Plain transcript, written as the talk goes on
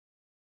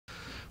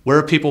Where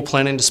are people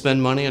planning to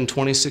spend money in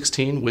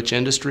 2016? Which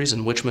industries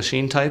and which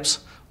machine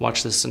types?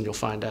 Watch this and you'll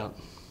find out.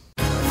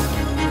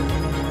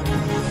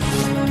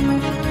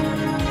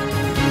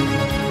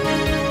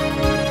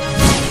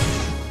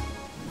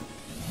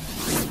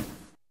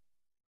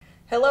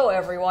 Hello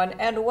everyone,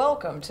 and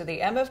welcome to the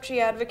MFG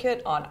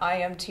Advocate on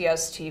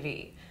IMTS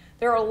TV.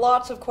 There are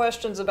lots of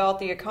questions about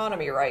the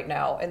economy right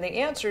now, and the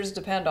answers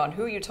depend on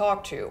who you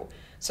talk to.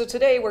 So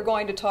today we're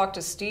going to talk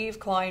to Steve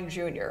Kline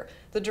Jr.,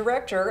 the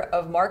Director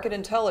of Market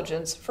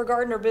Intelligence for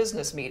Gardner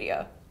Business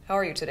Media. How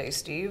are you today,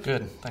 Steve?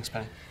 Good. Thanks,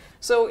 Penny.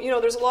 So,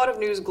 there's a lot of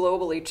news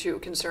globally too,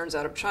 concerns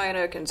out of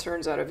China,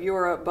 concerns out of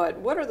Europe, but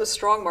what are the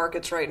strong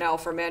markets right now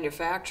for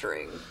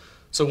manufacturing?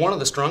 So one of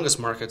the strongest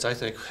markets, I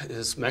think,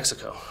 is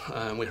Mexico.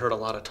 We heard a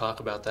lot of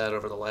talk about that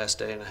over the last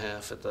day and a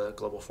half at the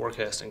Global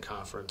Forecasting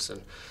Conference.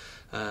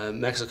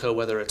 And Mexico,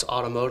 whether it's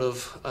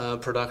automotive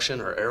production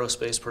or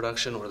aerospace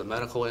production or the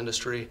medical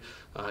industry,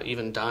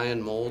 even dye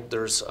and mold,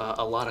 there's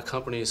a lot of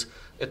companies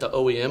at the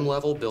OEM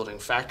level building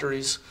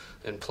factories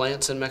and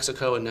plants in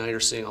Mexico, and now you're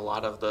seeing a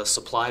lot of the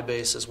supply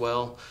base as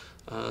well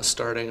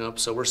starting up.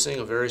 So we're seeing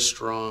a very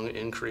strong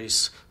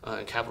increase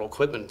in capital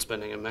equipment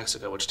spending in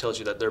Mexico, which tells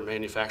you that their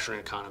manufacturing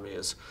economy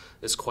is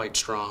quite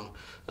strong.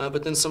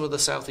 But then some of the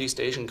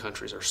Southeast Asian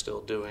countries are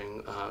still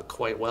doing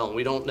quite well. And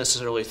we don't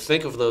necessarily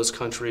think of those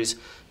countries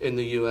in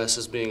the U.S.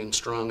 as being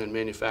strong in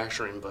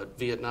manufacturing, but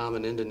Vietnam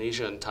and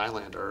Indonesia and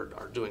Thailand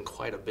are doing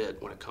quite a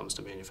bit when it comes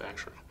to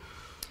manufacturing.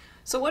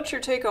 So what's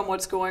your take on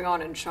what's going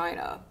on in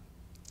China?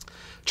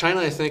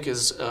 China, I think,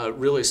 is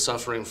really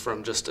suffering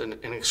from just an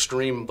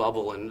extreme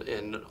bubble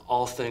in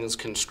all things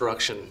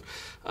construction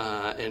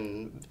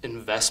and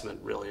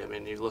investment, really. I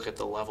mean, you look at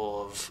the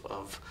level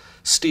of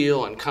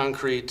steel and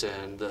concrete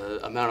and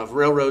the amount of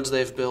railroads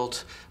they've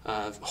built,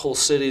 whole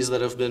cities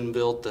that have been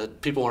built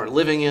that people aren't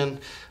living in.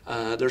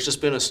 There's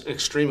just been an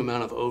extreme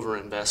amount of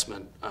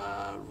overinvestment,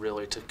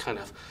 really, to kind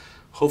of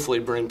hopefully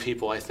bring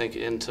people, I think,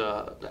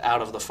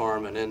 out of the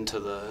farm and into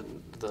the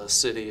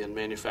city and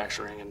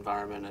manufacturing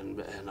environment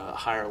and a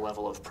higher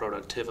level of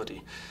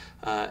productivity.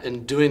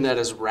 And doing that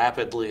as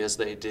rapidly as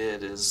they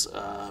did is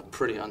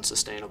pretty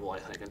unsustainable, I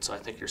think. And so I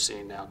think you're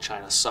seeing now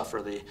China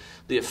suffer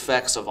the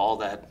effects of all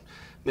that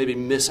maybe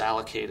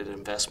misallocated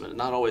investment,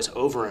 not always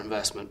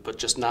overinvestment, but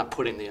just not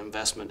putting the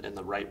investment in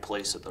the right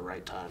place at the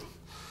right time.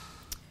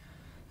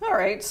 All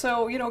right,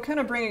 so, kind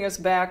of bringing us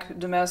back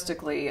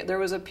domestically, there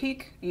was a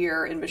peak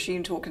year in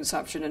machine tool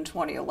consumption in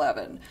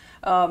 2011.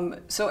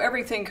 So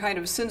everything kind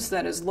of since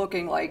then is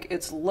looking like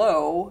it's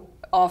low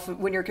off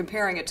when you're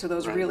comparing it to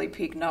those really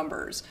peak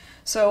numbers.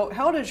 So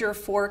how does your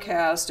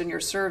forecast and your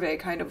survey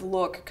kind of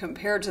look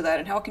compared to that,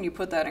 and how can you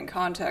put that in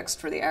context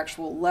for the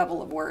actual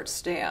level of where it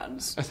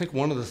stands? I think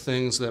one of the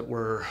things that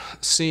we're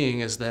seeing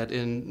is that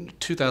in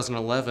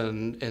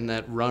 2011, in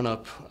that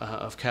run-up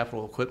of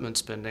capital equipment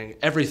spending,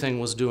 everything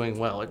was doing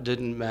well. It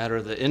didn't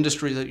matter the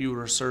industry that you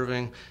were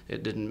serving.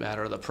 It didn't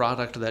matter the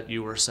product that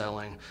you were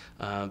selling.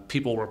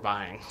 People were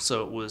buying.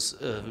 So it was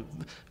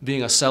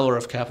being a seller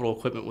of capital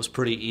equipment was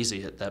pretty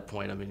easy at that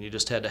point. I mean, you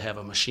just had to have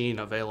a machine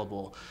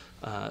available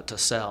to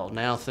sell.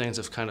 Now things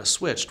have kind of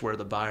switched where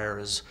the buyer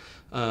is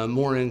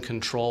more in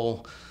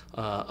control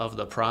of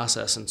the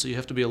process, and so you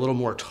have to be a little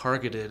more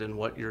targeted in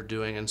what you're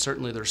doing. And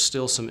certainly there's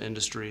still some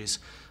industries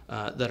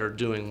that are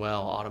doing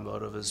well.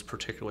 Automotive is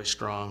particularly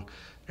strong.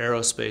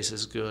 Aerospace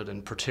is good,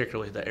 and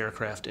particularly the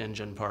aircraft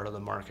engine part of the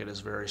market is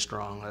very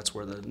strong. That's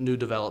where the new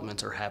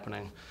developments are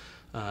happening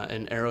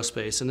in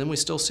aerospace. And then we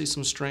still see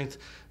some strength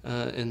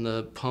in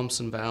the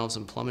pumps and valves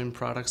and plumbing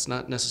products,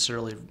 not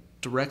necessarily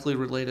directly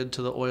related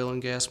to the oil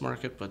and gas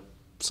market, but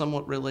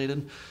somewhat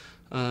related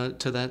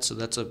to that. So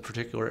that's a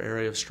particular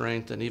area of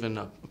strength, and even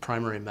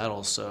primary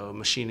metals, so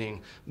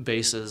machining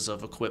bases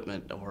of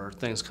equipment or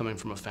things coming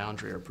from a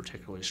foundry are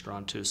particularly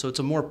strong too. So it's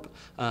a more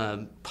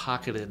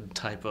pocketed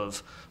type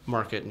of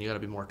market, and you got to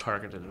be more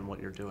targeted in what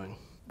you're doing.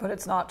 But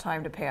it's not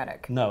time to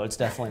panic. No, it's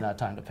definitely not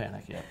time to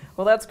panic yet.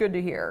 Well, that's good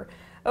to hear.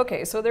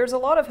 Okay, so there's a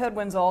lot of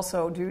headwinds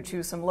also due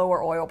to some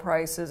lower oil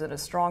prices and a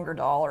stronger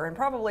dollar, and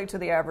probably to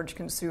the average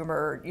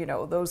consumer,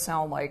 those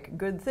sound like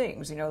good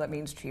things. That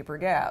means cheaper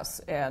gas,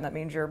 and that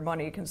means your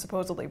money can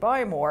supposedly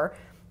buy more,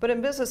 but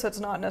in business that's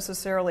not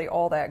necessarily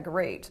all that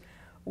great.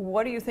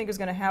 What do you think is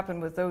going to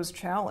happen with those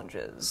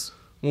challenges?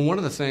 Well, one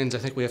of the things I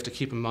think we have to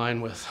keep in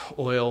mind with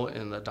oil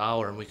and the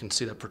dollar, and we can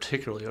see that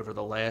particularly over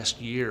the last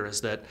year,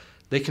 is that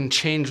they can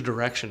change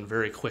direction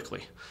very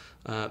quickly.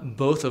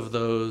 Both of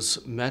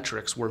those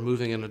metrics were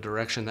moving in a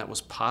direction that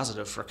was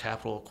positive for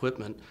capital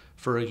equipment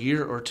for a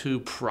year or two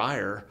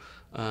prior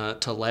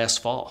to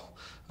last fall.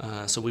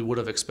 So we would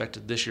have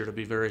expected this year to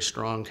be a very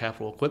strong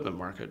capital equipment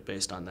market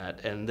based on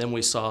that. And then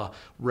we saw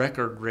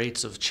record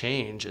rates of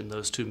change in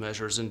those two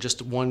measures in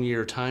just 1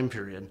 year time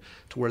period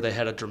to where they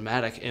had a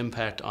dramatic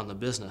impact on the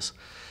business.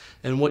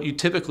 And what you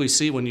typically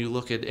see when you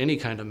look at any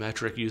kind of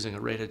metric using a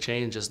rate of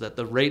change is that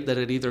the rate that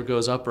it either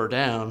goes up or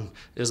down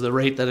is the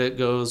rate that it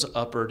goes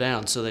up or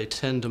down. So they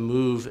tend to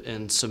move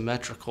in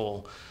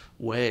symmetrical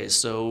ways.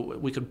 So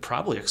we could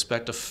probably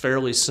expect a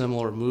fairly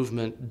similar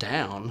movement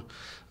down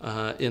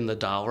in the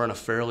dollar and a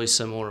fairly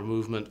similar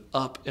movement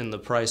up in the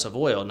price of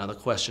oil. Now the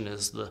question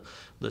is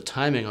the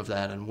timing of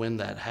that and when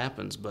that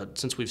happens. But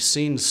since we've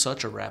seen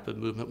such a rapid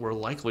movement, we're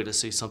likely to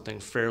see something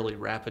fairly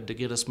rapid to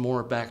get us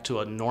more back to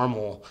a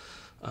normal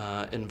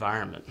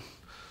environment.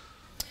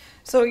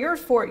 So your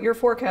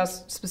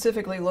forecast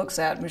specifically looks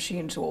at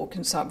machine tool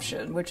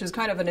consumption, which is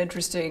kind of an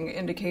interesting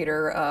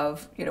indicator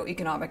of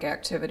economic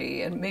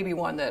activity, and maybe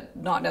one that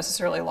not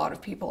necessarily a lot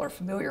of people are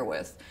familiar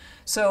with.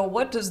 So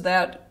what does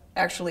that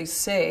actually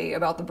say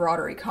about the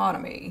broader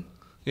economy?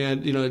 Yeah,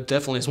 it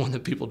definitely is one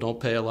that people don't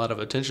pay a lot of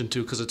attention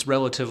to because it's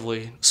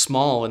relatively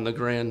small in the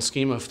grand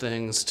scheme of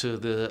things to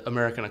the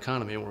American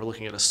economy. We're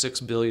looking at a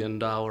 $6 billion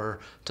to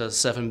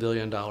 $7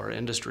 billion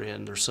industry,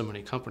 and there's so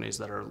many companies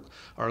that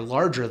are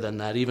larger than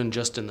that, even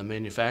just in the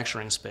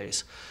manufacturing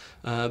space.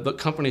 But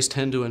companies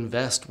tend to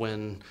invest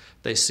when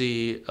they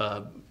see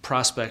a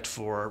prospect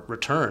for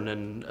return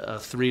in a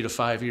 3 to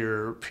 5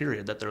 year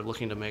period that they're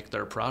looking to make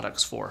their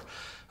products for.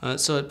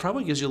 So it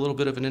probably gives you a little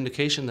bit of an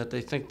indication that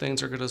they think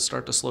things are going to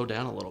start to slow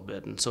down a little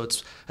bit. And so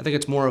I think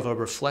it's more of a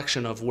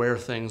reflection of where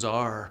things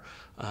are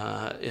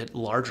at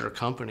larger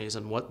companies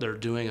and what they're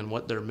doing and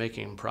what they're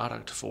making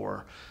product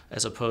for,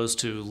 as opposed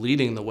to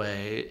leading the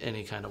way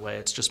any kind of way.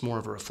 It's just more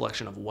of a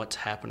reflection of what's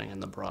happening in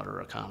the broader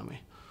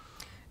economy.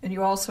 And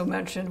you also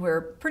mentioned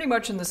we're pretty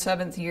much in the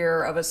 7th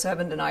year of a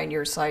 7 to 9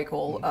 year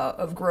cycle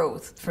of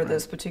growth for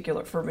this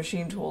particular, for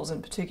machine tools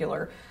in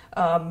particular.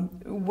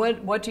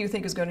 What do you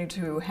think is going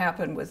to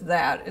happen with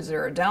that? Is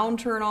there a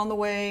downturn on the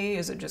way?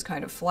 Is it just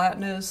kind of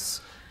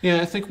flatness?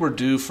 Yeah, I think we're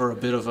due for a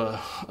bit of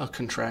a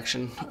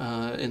contraction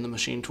in the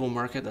machine tool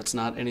market. That's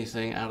not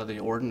anything out of the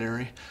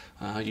ordinary.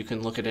 You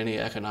can look at any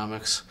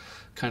economics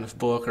kind of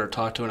book or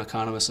talk to an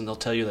economist and they'll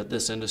tell you that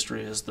this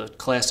industry is the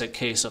classic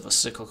case of a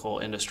cyclical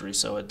industry.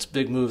 So it's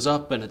big moves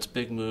up and it's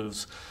big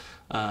moves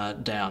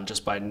down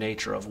just by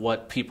nature of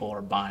what people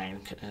are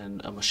buying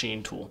in a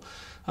machine tool.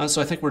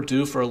 So I think we're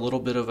due for a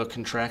little bit of a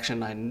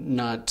contraction. I'm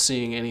not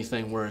seeing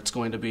anything where it's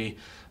going to be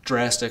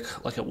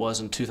drastic like it was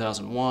in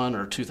 2001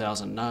 or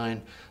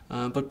 2009,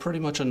 but pretty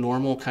much a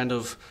normal kind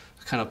of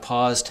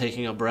pause,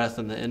 taking a breath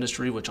in the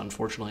industry, which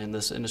unfortunately in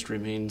this industry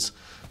means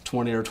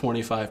 20 or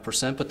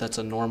 25%, but that's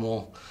a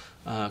normal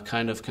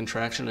kind of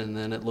contraction, and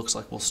then it looks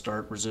like we'll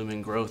start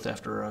resuming growth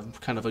after a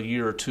kind of a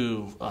year or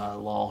two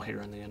lull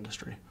here in the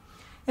industry.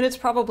 And it's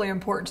probably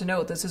important to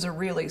note this is a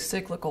really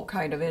cyclical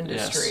kind of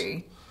industry.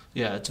 Yes.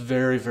 Yeah, it's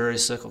very, very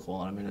cyclical.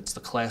 I mean, it's the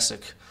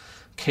classic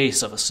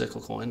case of a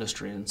cyclical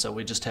industry, and so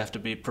we just have to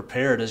be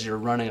prepared as you're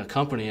running a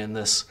company in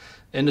this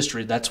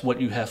industry. That's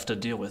what you have to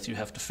deal with. You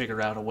have to figure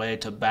out a way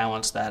to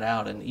balance that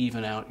out and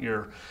even out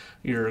your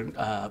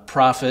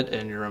profit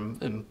and your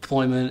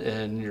employment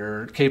and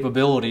your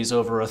capabilities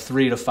over a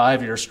 3 to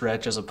 5 year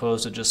stretch, as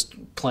opposed to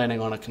just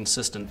planning on a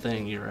consistent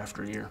thing year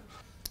after year.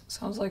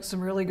 Sounds like some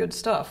really good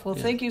stuff. Well,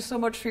 Thank you so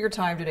much for your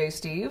time today,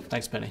 Steve.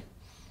 Thanks, Penny.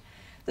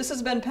 This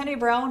has been Penny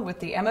Brown with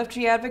the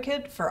MFG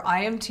Advocate for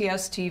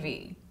IMTS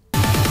TV.